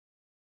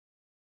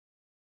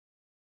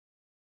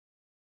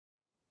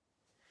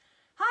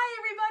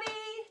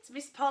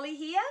Miss Polly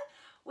here.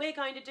 We're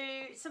going to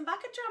do some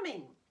bucket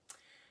drumming.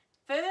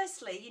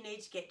 Firstly, you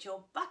need to get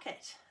your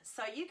bucket.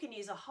 So you can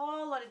use a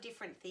whole lot of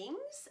different things.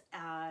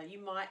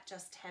 You might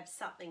just have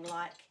something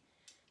like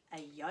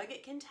a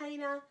yogurt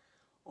container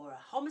or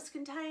a hummus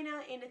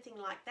container. Anything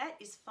like that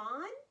is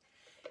fine.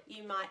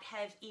 You might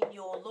have in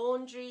your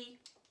laundry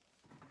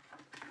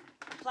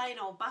a plain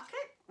old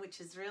bucket, which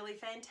is really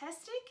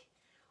fantastic.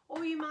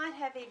 Or you might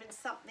have even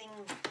something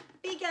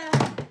bigger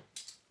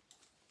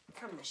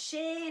from the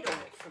shed or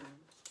from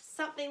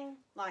something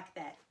like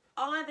that.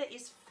 Either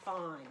is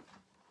fine.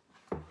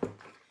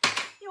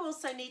 You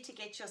also need to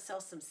get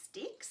yourself some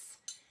sticks,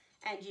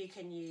 and you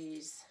can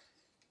use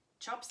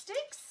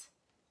chopsticks,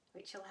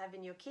 which you'll have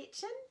in your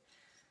kitchen,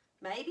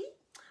 maybe,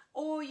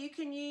 or you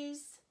can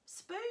use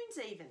spoons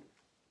even.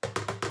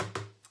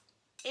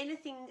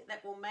 Anything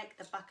that will make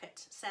the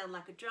bucket sound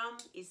like a drum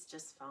is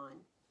just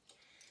fine.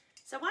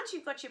 So once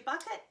you've got your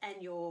bucket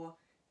and your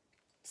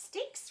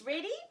sticks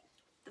ready,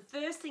 the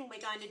first thing we're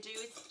going to do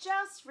is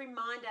just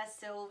remind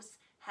ourselves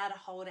how to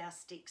hold our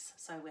sticks.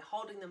 So we're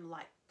holding them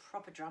like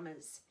proper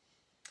drummers.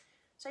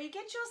 So you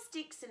get your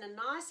sticks in a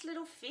nice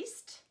little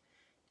fist,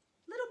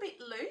 a little bit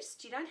loose.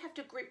 You don't have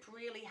to grip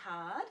really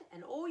hard,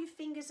 and all your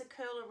fingers are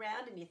curled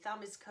around and your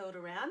thumb is curled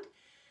around.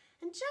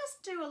 And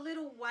just do a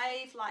little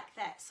wave like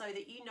that so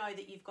that you know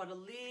that you've got a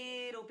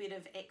little bit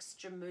of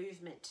extra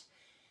movement.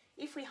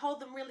 If we hold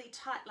them really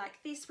tight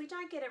like this, we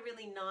don't get a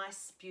really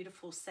nice,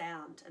 beautiful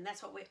sound. And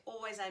that's what we're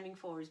always aiming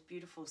for, is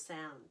beautiful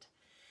sound.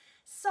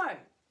 So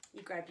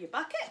you grab your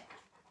bucket,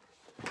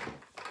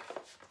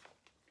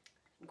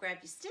 grab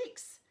your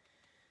sticks.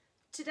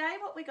 Today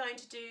what we're going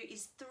to do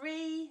is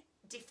 3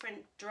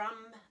 different drum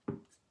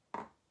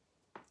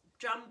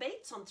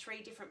beats on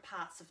 3 different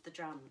parts of the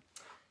drum.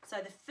 So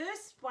the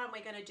first one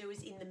we're going to do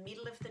is in the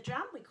middle of the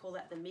drum. We call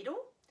that the middle.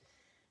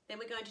 Then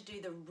we're going to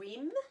do the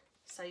rim.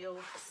 So you'll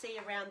see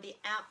around the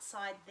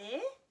outside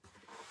there.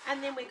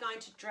 And then we're going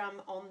to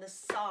drum on the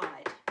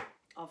side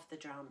of the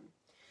drum.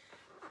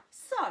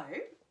 So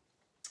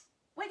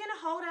we're going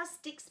to hold our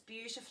sticks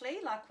beautifully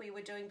like we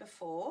were doing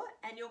before.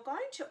 And you're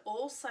going to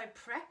also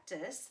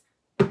practice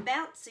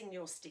bouncing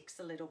your sticks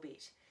a little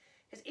bit.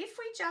 Because if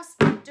we just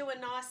do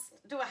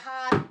a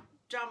hard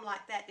drum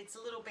like that, it's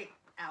a little bit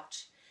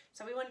ouch.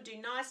 So we want to do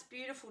nice,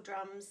 beautiful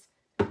drums,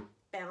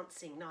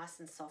 bouncing nice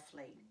and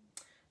softly.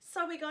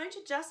 So we're going to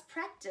just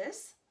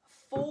practice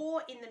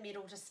 4 in the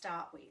middle to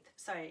start with.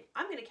 So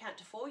I'm going to count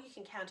to 4. You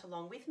can count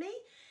along with me,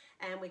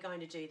 and we're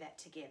going to do that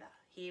together.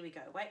 Here we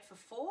go. Wait for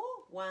 4.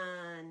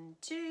 1,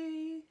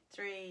 2,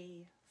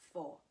 3,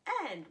 4.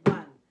 And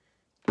 1,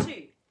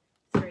 2,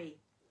 3,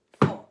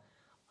 4.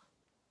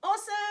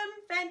 Awesome!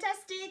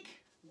 Fantastic!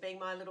 Being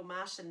my little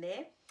Martian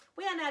there.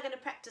 We are now going to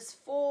practice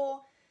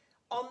 4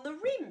 on the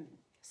rim.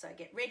 So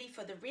get ready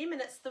for the rim, and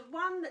it's the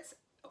one that's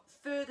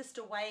furthest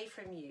away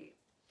from you.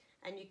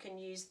 And you can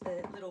use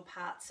the little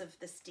parts of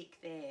the stick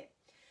there.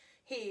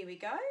 Here we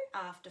go.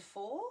 After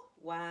 4.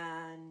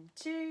 1,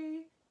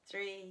 2,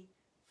 3,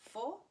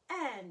 4.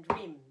 And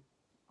rim.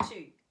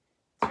 2,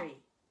 3,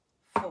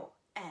 4.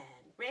 And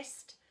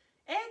rest.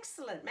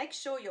 Excellent. Make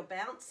sure you're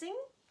bouncing.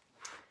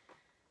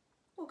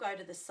 We'll go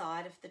to the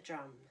side of the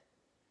drum.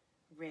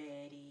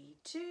 Ready.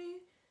 2,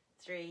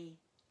 3,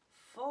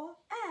 4.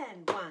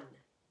 And 1,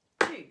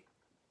 2,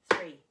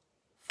 3,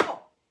 4.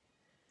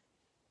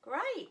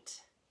 Great.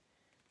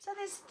 So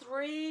there's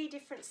 3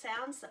 different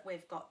sounds that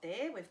we've got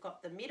there. We've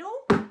got the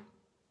middle,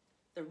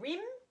 the rim,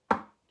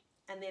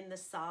 and then the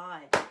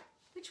side.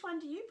 Which one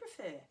do you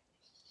prefer?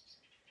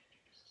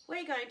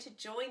 We're going to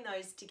join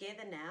those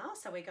together now.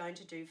 So we're going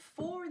to do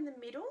 4 in the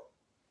middle,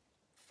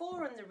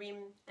 4 on the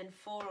rim, and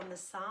 4 on the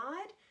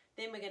side.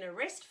 Then we're going to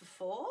rest for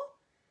 4.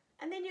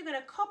 And then you're going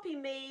to copy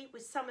me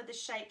with some of the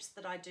shapes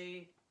that I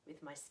do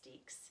with my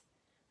sticks.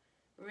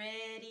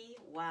 Ready?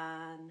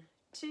 1,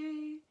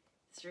 2,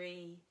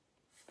 3,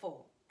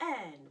 4.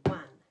 And 1,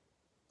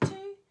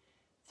 2,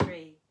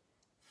 3,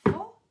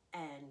 4.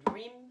 And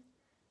rim.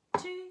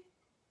 2,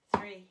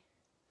 3,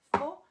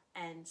 4.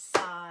 And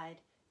side.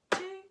 2,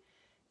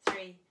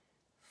 3,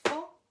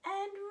 4.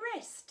 And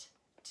rest.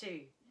 2,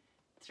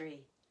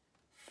 3,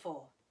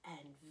 4.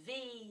 And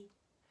V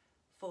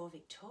for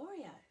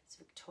Victoria. Is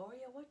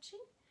Victoria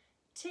watching?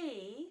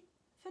 T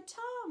for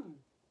Tom.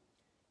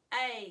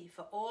 A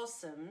for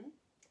awesome.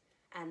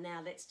 And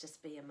now let's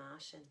just be a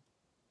Martian.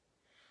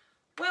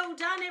 Well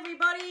done,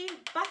 everybody.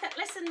 Bucket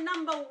lesson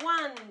number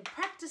 1.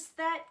 Practice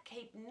that.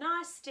 Keep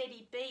nice,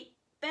 steady beat.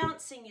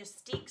 Bouncing your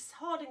sticks,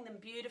 holding them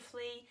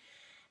beautifully.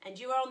 And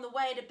you are on the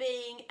way to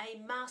being a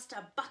master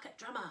bucket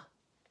drummer.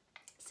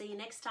 See you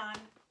next time.